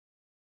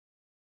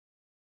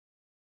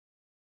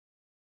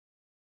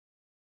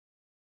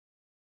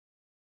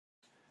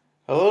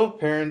Hello,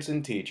 parents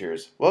and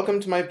teachers. Welcome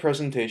to my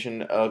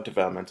presentation of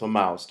developmental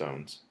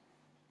milestones.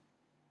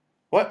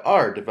 What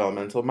are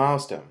developmental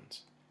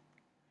milestones?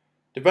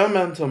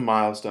 Developmental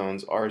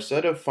milestones are a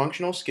set of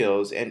functional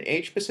skills and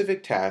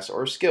age-specific tasks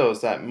or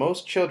skills that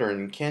most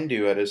children can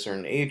do at a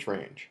certain age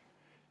range.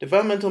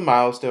 Developmental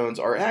milestones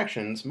are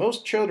actions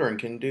most children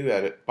can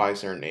do by a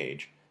certain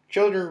age.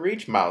 Children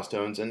reach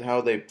milestones in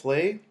how they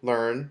play,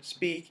 learn,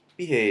 speak,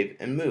 behave,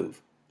 and move,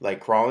 like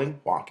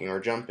crawling, walking, or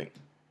jumping.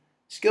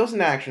 Skills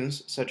and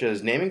actions such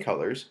as naming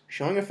colors,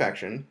 showing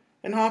affection,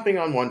 and hopping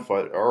on one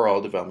foot are all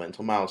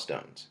developmental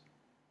milestones.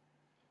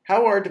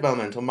 How are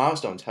developmental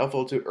milestones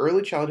helpful to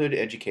early childhood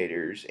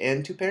educators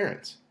and to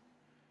parents?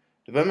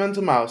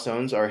 Developmental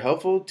milestones are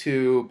helpful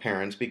to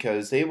parents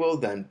because they will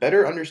then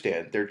better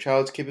understand their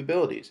child's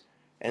capabilities,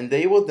 and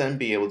they will then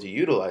be able to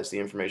utilize the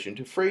information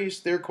to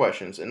phrase their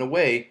questions in a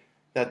way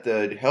that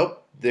would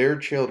help their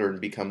children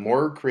become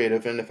more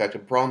creative and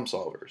effective problem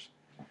solvers.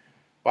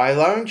 By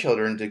allowing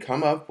children to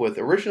come up with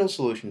original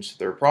solutions to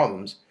their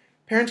problems,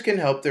 parents can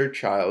help their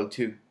child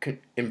to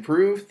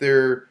improve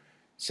their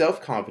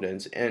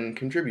self-confidence and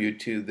contribute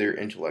to their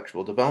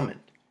intellectual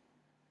development.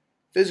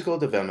 Physical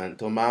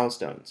developmental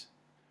milestones.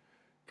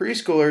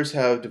 Preschoolers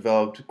have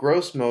developing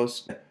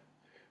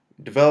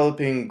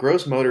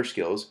gross motor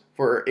skills.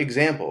 For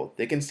example,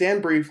 they can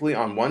stand briefly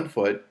on one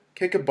foot,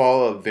 kick a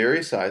ball of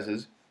various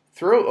sizes,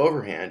 throw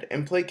overhand,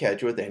 and play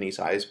catch with any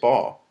size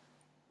ball.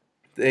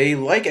 They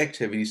like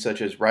activities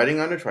such as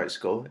riding on a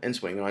tricycle and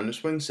swinging on a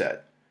swing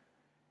set.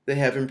 They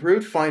have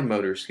improved fine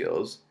motor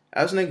skills.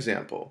 As an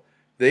example,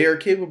 they are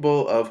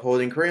capable of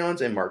holding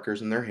crayons and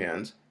markers in their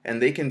hands, and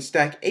they can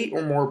stack 8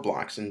 or more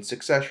blocks in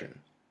succession.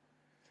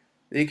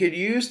 They could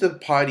use the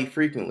potty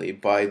frequently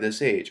by this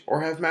age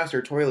or have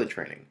mastered toilet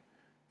training.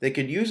 They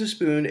could use a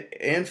spoon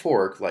and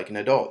fork like an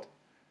adult.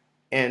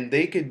 And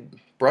they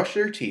could brush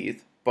their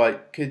teeth,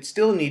 but could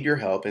still need your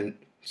help and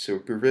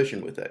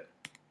supervision with it.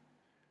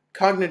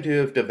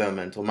 Cognitive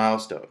developmental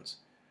milestones.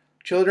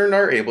 Children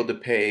are able to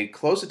pay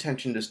close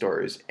attention to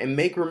stories and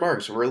make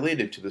remarks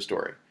related to the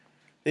story.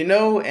 They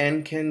know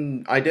and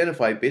can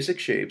identify basic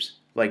shapes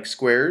like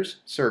squares,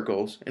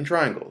 circles, and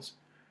triangles.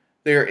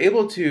 They are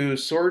able to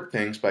sort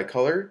things by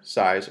color,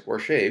 size, or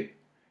shape.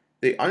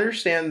 They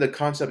understand the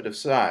concept of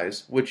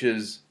size, which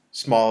is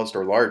smallest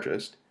or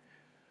largest.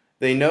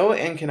 They know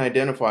and can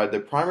identify the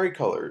primary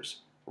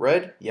colors,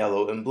 red,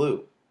 yellow, and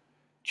blue.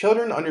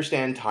 Children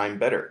understand time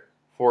better.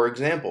 For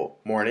example,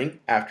 morning,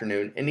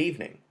 afternoon, and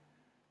evening.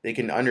 They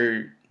can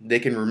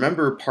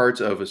remember parts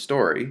of a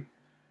story.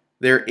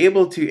 They are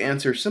able to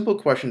answer simple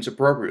questions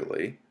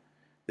appropriately.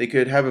 They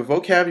could have a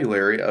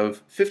vocabulary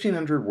of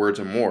 1,500 words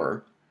or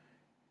more,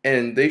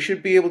 and they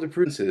should be able to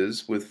produce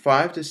sentences with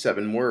 5 to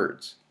 7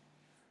 words.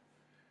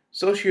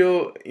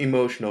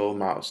 Socio-emotional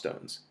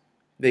milestones.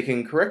 They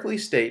can correctly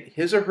state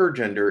his or her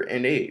gender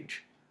and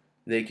age.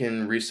 They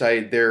can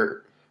recite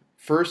their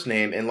first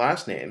name and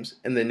last names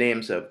and the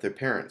names of their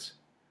parents.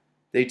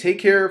 They take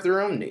care of their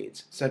own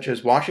needs, such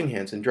as washing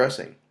hands and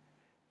dressing.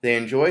 They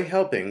enjoy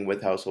helping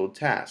with household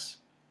tasks.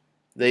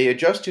 They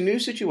adjust to new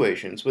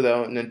situations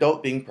without an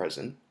adult being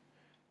present.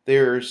 They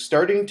are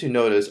starting to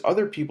notice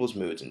other people's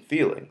moods and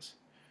feelings.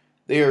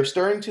 They are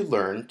starting to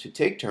learn to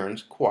take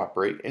turns,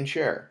 cooperate, and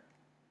share.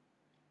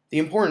 The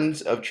importance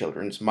of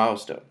children's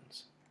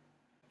milestones.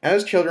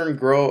 As children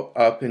grow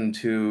up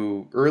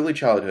into early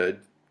childhood,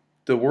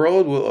 the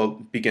world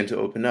will begin to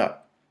open up.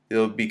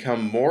 They'll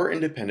become more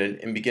independent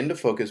and begin to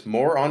focus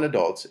more on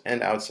adults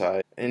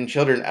and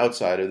children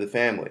outside of the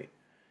family.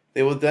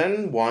 They will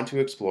then want to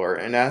explore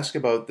and ask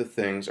about the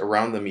things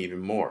around them even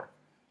more.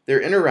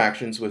 Their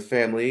interactions with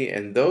family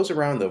and those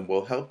around them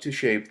will help to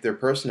shape their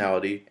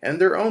personality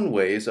and their own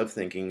ways of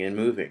thinking and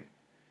moving.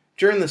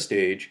 During this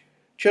stage,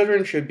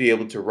 children should be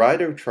able to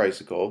ride a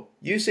tricycle,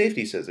 use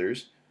safety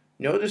scissors,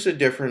 notice a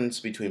difference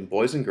between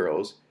boys and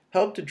girls,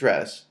 help to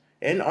dress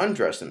and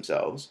undress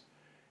themselves,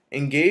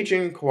 engage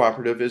in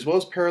cooperative as well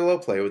as parallel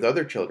play with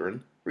other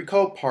children,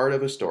 recall part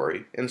of a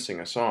story, and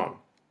sing a song.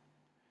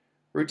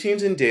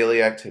 Routines and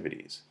daily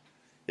activities.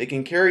 They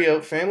can carry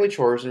out family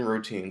chores and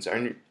routines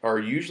and are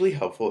usually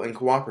helpful and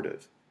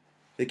cooperative.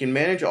 They can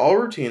manage all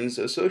routines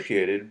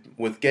associated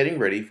with getting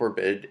ready for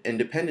bed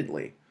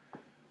independently.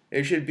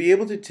 They should be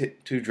able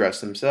to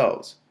dress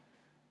themselves.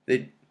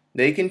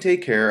 They can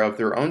take care of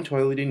their own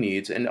toileting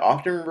needs and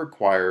often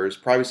requires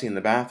privacy in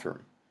the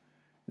bathroom.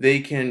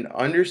 They can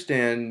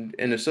understand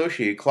and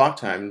associate clock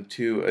time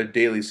to a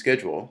daily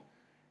schedule,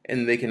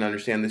 and they can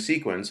understand the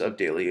sequence of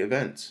daily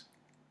events.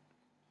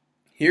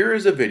 Here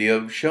is a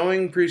video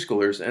showing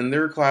preschoolers in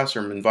their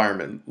classroom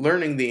environment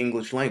learning the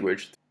English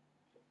language.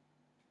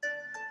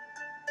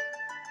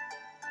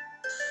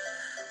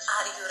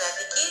 Are you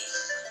ready,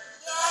 kids?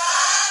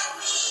 Yes,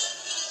 we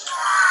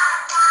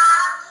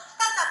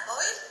stand up,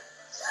 boys.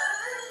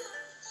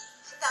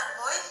 Stand,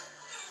 boys.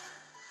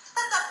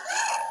 Stand up,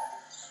 kids.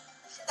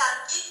 Stand,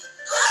 kids.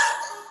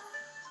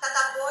 Stand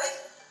up, boys.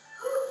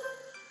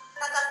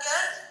 Stand up,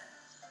 girls.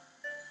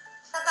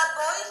 Stand up,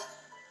 boys.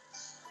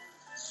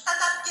 Stand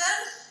up,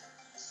 girls.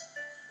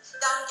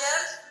 Down,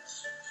 girls.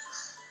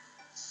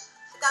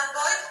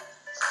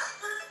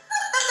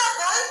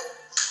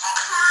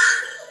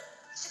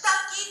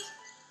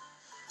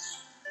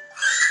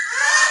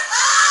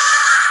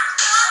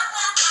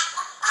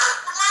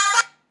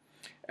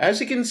 As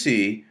you can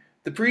see,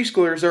 the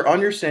preschoolers are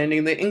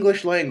understanding the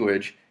English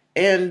language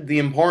and the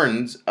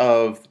importance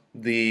of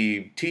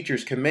the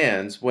teacher's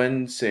commands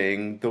when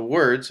saying the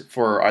words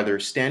for either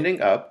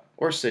standing up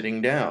or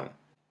sitting down.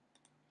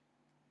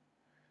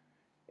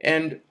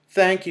 And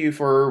thank you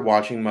for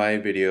watching my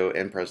video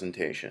and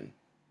presentation.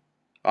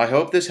 I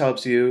hope this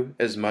helps you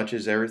as much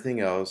as everything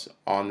else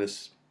on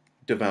this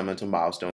developmental milestone.